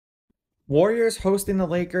Warriors hosting the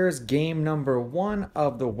Lakers, game number one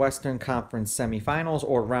of the Western Conference semifinals,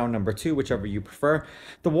 or round number two, whichever you prefer.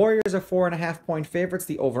 The Warriors are 4.5 point favorites.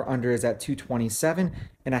 The over-under is at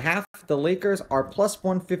 227.5. The Lakers are plus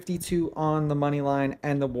 152 on the money line,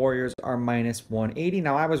 and the Warriors are minus 180.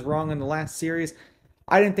 Now, I was wrong in the last series.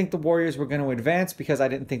 I didn't think the Warriors were going to advance because I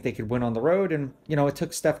didn't think they could win on the road. And, it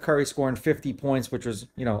took Steph Curry scoring 50 points, which was,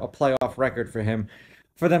 a playoff record for him,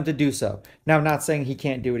 for them to do so. Now, I'm not saying he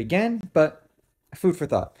can't do it again, but food for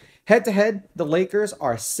thought. Head to head, the Lakers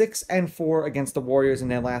are 6-4 against the Warriors in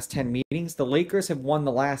their last 10 meetings. The Lakers have won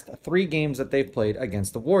the last 3 games that they've played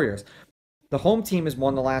against the Warriors. The home team has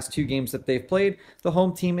won the last 2 games that they've played. The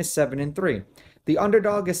home team is 7-3. The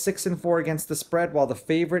underdog is 6-4 against the spread, while the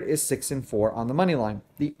favorite is 6-4 on the money line.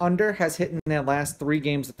 The under has hit in their last 3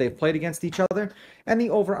 games that they've played against each other, and the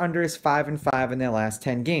over-under is 5-5 in their last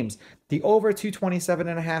 10 games. The over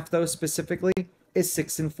 227.5, though, specifically, is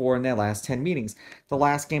 6-4 in their last 10 meetings. The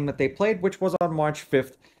last game that they played, which was on March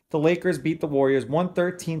 5th, the Lakers beat the Warriors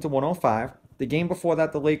 113-105. The game before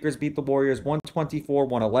that, the Lakers beat the Warriors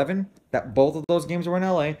 124-111. That both of those games were in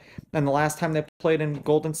LA. And the last time they played in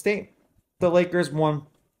Golden State, the Lakers won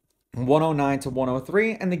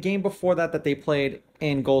 109-103. And the game before that they played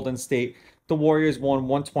in Golden State, the Warriors won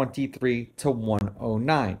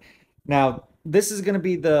 123-109. Now, this is going to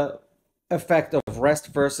be the effect of rest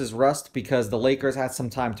versus rust because the Lakers had some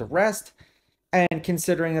time to rest. And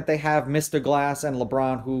considering that they have Mr. Glass and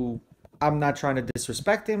LeBron, who I'm not trying to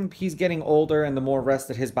disrespect him, he's getting older, and the more rest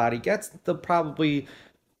that his body gets, the probably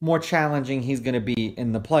more challenging he's going to be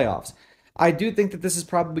in the playoffs. I do think that this is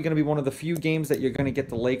probably going to be one of the few games that you're going to get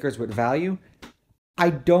the Lakers with value. I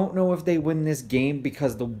don't know if they win this game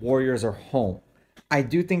because the Warriors are home. I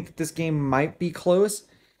do think that this game might be close.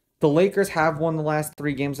 The Lakers have won the last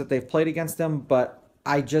 3 games that they've played against them, but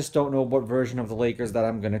I just don't know what version of the Lakers that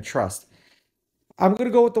I'm going to trust. I'm going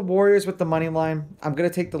to go with the Warriors with the money line. I'm going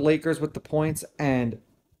to take the Lakers with the points, and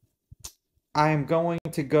I'm going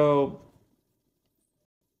to go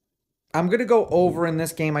over in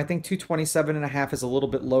this game. I think 227.5 is a little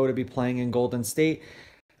bit low to be playing in Golden State.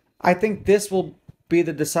 I think this will be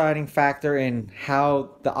the deciding factor in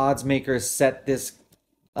how the odds makers set this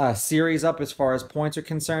series up as far as points are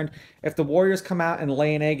concerned. If the Warriors come out and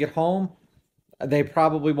lay an egg at home, they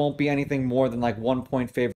probably won't be anything more than like 1-point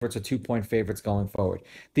favorites or 2-point favorites going forward.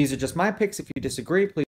 These are just my picks. If you disagree, please